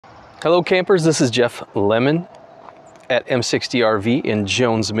Hello campers, this is Jeff Lemmon at M60 RV in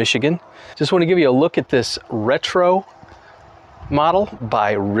Jones, Michigan. Just want to give you a look at this retro model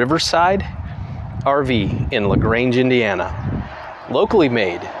by Riverside RV in LaGrange, Indiana. Locally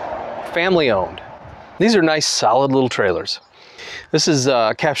made, family owned. These are nice solid little trailers. This is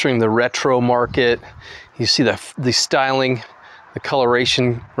capturing the retro market. You see the styling, the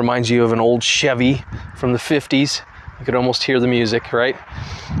coloration reminds you of an old Chevy from the 50s. You could almost hear the music, right?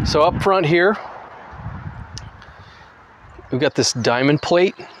 So up front here, we've got this diamond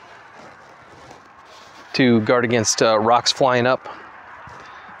plate to guard against rocks flying up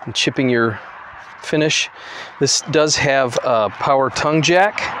and chipping your finish. This does have a power tongue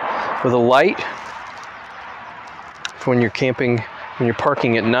jack with a light for when you're camping, when you're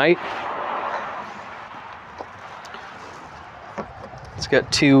parking at night. It's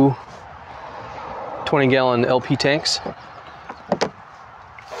got two 20-gallon LP tanks.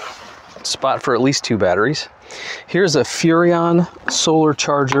 Spot for at least 2 batteries. Here's a Furrion solar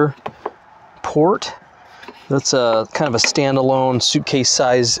charger port. That's a kind of a standalone suitcase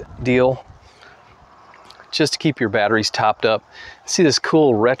size deal, just to keep your batteries topped up. See this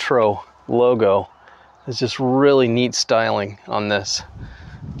cool retro logo. It's just really neat styling on this.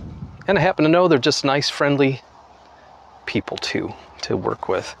 And I happen to know they're just nice, friendly people too to work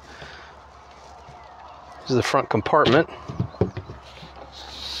with. This is the front compartment.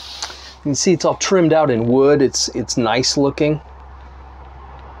 You can see it's all trimmed out in wood. It's nice looking.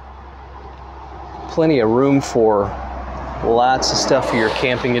 Plenty of room for lots of stuff for your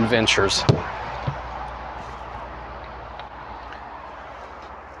camping adventures.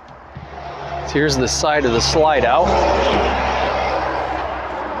 So here's the side of the slide out.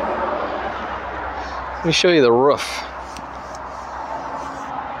 Let me show you the roof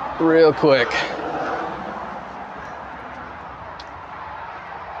real quick.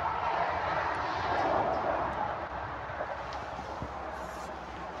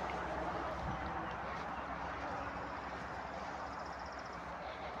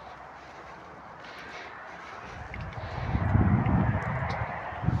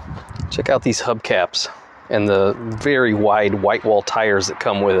 Check out these hubcaps and the very wide white wall tires that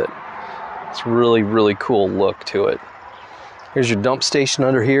come with it. It's really, really cool look to it. Here's your dump station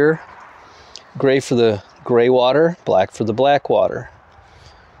under here. Gray for the gray water, black for the black water.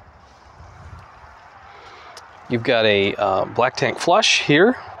 You've got a black tank flush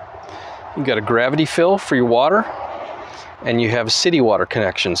here. You've got a gravity fill for your water. And you have a city water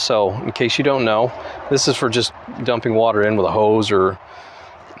connection. So in case you don't know, this is for just dumping water in with a hose or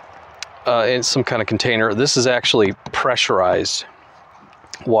in some kind of container. This is actually pressurized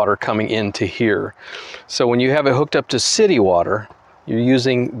water coming into here. So when you have it hooked up to city water, you're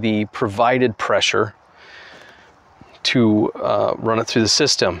using the provided pressure to run it through the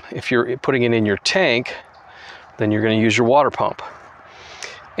system. If you're putting it in your tank, then you're going to use your water pump.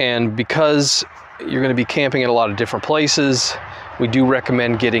 And because you're going to be camping at a lot of different places, we do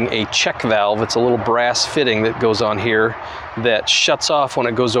recommend getting a check valve. It's a little brass fitting that goes on here that shuts off when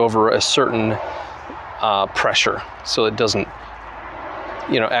it goes over a certain pressure, so it doesn't,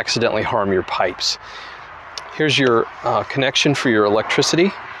 accidentally harm your pipes. Here's your connection for your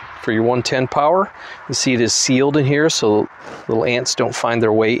electricity, for your 110 power. You see it is sealed in here so little ants don't find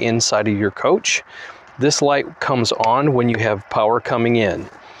their way inside of your coach. This light comes on when you have power coming in.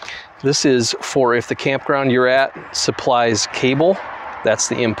 This is for if the campground you're at supplies cable, that's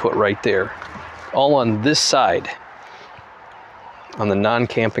the input right there. All on this side, on the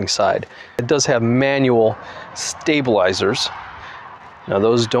non-camping side. It does have manual stabilizers. Now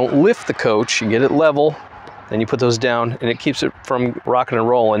those don't lift the coach, you get it level, then you put those down and it keeps it from rocking and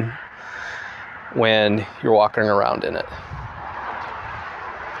rolling when you're walking around in it.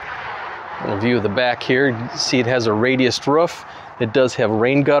 A view of the back here, you see it has a radiused roof. It does have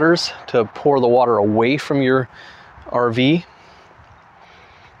rain gutters to pour the water away from your RV.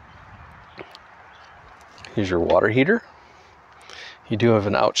 Here's your water heater. You do have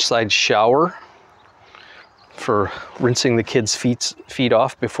an outside shower for rinsing the kids' feet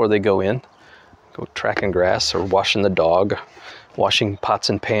off before they go in. Go tracking grass or washing the dog, washing pots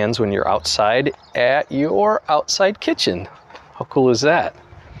and pans when you're outside at your outside kitchen. How cool is that?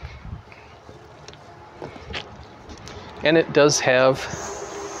 And it does have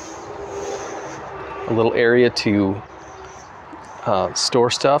a little area to store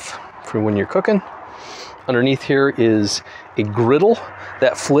stuff for when you're cooking. Underneath here is a griddle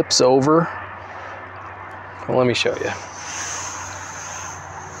that flips over. Well, let me show you.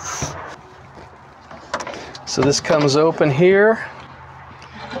 So this comes open here.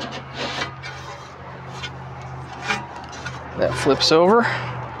 That flips over.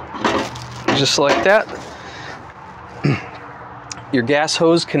 just like that. Your gas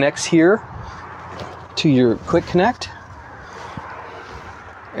hose connects here to your quick connect,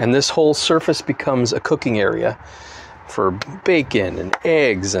 and this whole surface becomes a cooking area for bacon and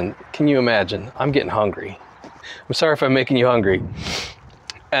eggs. And can you imagine? I'm getting hungry. I'm sorry if I'm making you hungry.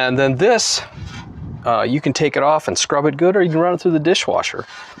 And then this, you can take it off and scrub it good, or you can run it through the dishwasher.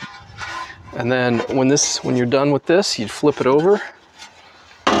 And then when you're done with this, you'd flip it over.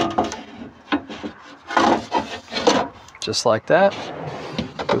 Just like that.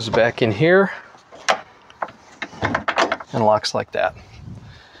 Goes back in here and locks like that.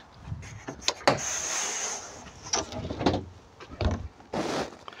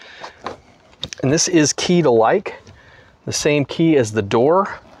 And this is key to like. The same key as the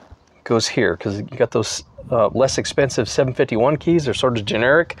door goes here, because you got those less expensive 751 keys. They're sort of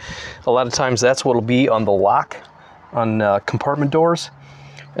generic. A lot of times that's what will be on the lock on compartment doors.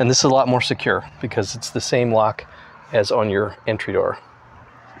 And this is a lot more secure because it's the same lock as on your entry door.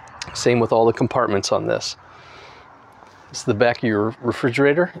 Same with all the compartments on this. This is the back of your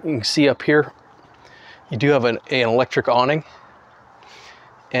refrigerator. You can see up here, you do have an electric awning.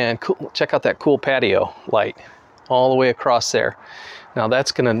 And check out that cool patio light all the way across there. Now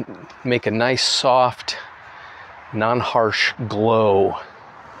that's gonna make a nice, soft, non-harsh glow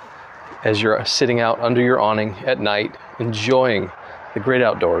as you're sitting out under your awning at night, enjoying the great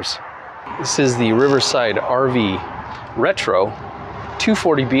outdoors. This is the Riverside RV Retro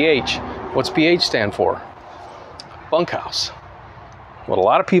 240BH. What's BH stand for? Bunkhouse. What a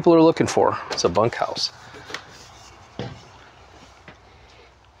lot of people are looking for is a bunkhouse.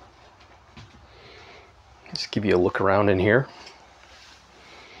 Just give you a look around in here.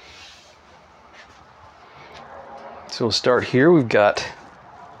 So we'll start here. We've got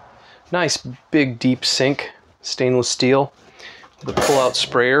nice big deep sink, stainless steel, with a pull-out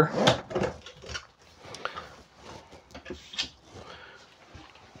sprayer.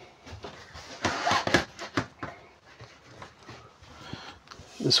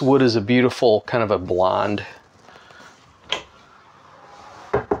 This wood is a beautiful kind of a blonde.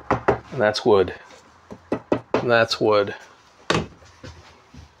 And that's wood. That's wood. You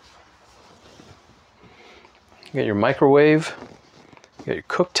got your microwave, you got your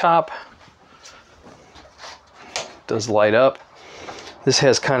cooktop. It does light up. This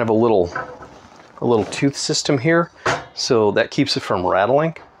has kind of a little tooth system here, so that keeps it from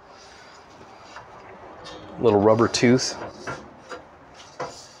rattling. Little rubber tooth.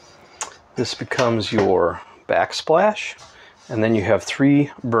 This becomes your backsplash, and then you have 3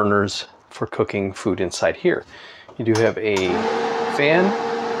 burners for cooking food inside here. You do have a fan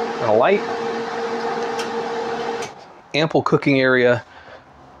and a light. Ample cooking area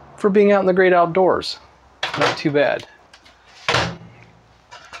for being out in the great outdoors. Not too bad.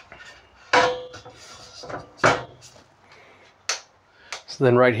 So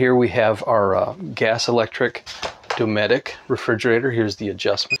then right here we have our gas electric Dometic refrigerator. Here's the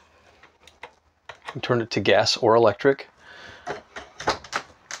adjustment. You turn it to gas or electric.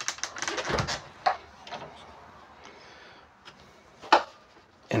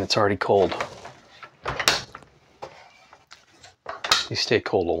 And it's already cold. You stay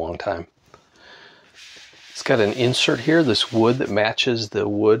cold a long time. It's got an insert here, this wood that matches the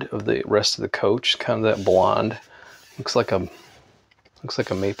wood of the rest of the coach, kind of that blonde. Looks like a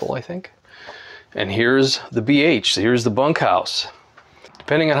maple, I think. And here's the BH. Here's the bunkhouse.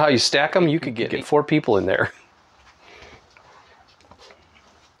 Depending on how you stack them, you could get 4 people in there.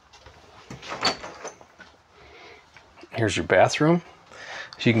 Here's your bathroom.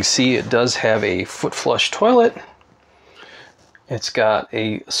 As you can see, it does have a foot flush toilet. It's got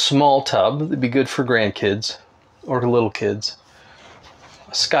a small tub that'd be good for grandkids or little kids.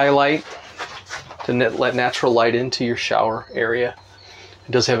 A skylight to let natural light into your shower area.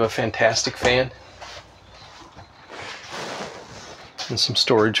 It does have a fantastic fan. And some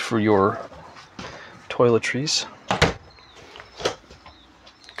storage for your toiletries. A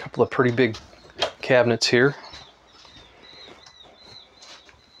couple of pretty big cabinets here.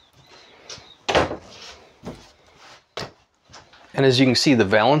 And as you can see, the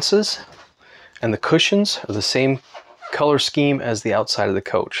valances and the cushions are the same color scheme as the outside of the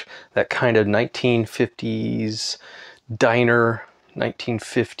coach. That kind of 1950s diner,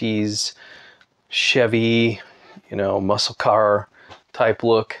 1950s Chevy, you know, muscle car type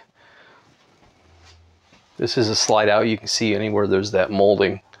look. This is a slide out. You can see anywhere there's that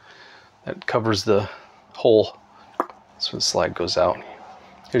molding that covers the hole. That's where the slide goes out.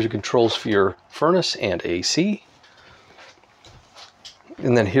 Here's your controls for your furnace and AC.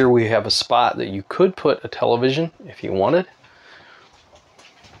 And then here we have a spot that you could put a television if you wanted.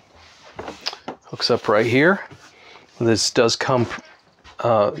 Hooks up right here. This does come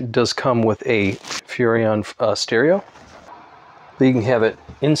with a Furrion stereo. But you can have it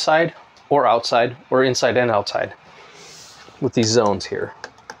inside or outside, or inside and outside with these zones here.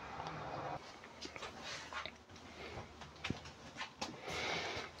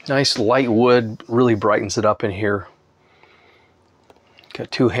 Nice light wood, really brightens it up in here. Got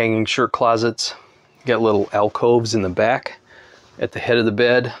 2 hanging shirt closets. Got little alcoves in the back at the head of the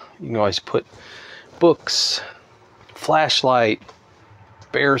bed. You can always put books, flashlight,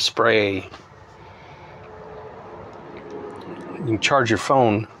 bear spray. You can charge your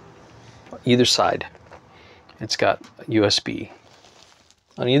phone either side. It's got USB.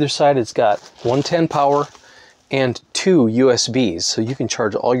 On either side it's got 110 power and 2 USBs, so you can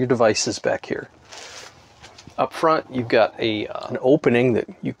charge all your devices back here. Up front you've got an opening that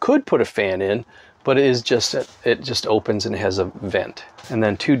you could put a fan in, but it just opens and has a vent. And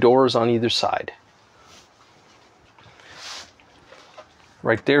then 2 doors on either side.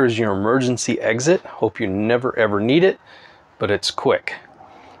 Right there is your emergency exit. Hope you never ever need it, but it's quick.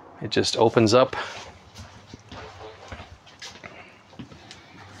 It just opens up.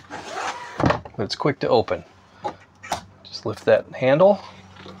 But it's quick to open. Just lift that handle,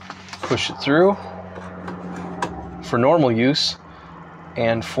 push it through. For normal use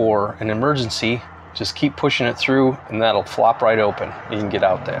and for an emergency, just keep pushing it through and that'll flop right open. You can get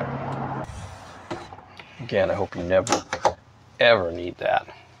out there. Again, I hope you never ever need that.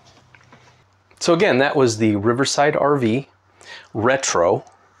 So again, that was the Riverside RV Retro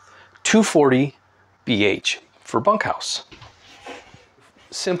 240 BH for bunkhouse.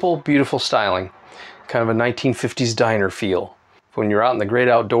 Simple, beautiful styling. Kind of a 1950s diner feel when you're out in the great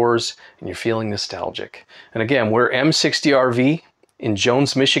outdoors and you're feeling nostalgic. And again, we're M60 RV in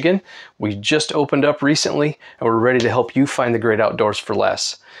Jones, Michigan. We just opened up recently and we're ready to help you find the great outdoors for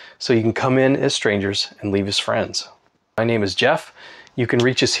less. So you can come in as strangers and leave as friends. My name is Jeff. You can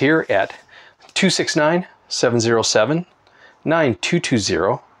reach us here at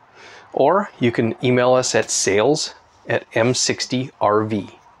 269-707-9220, or you can email us at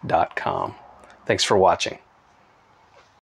sales@m60rv.com. Thanks for watching.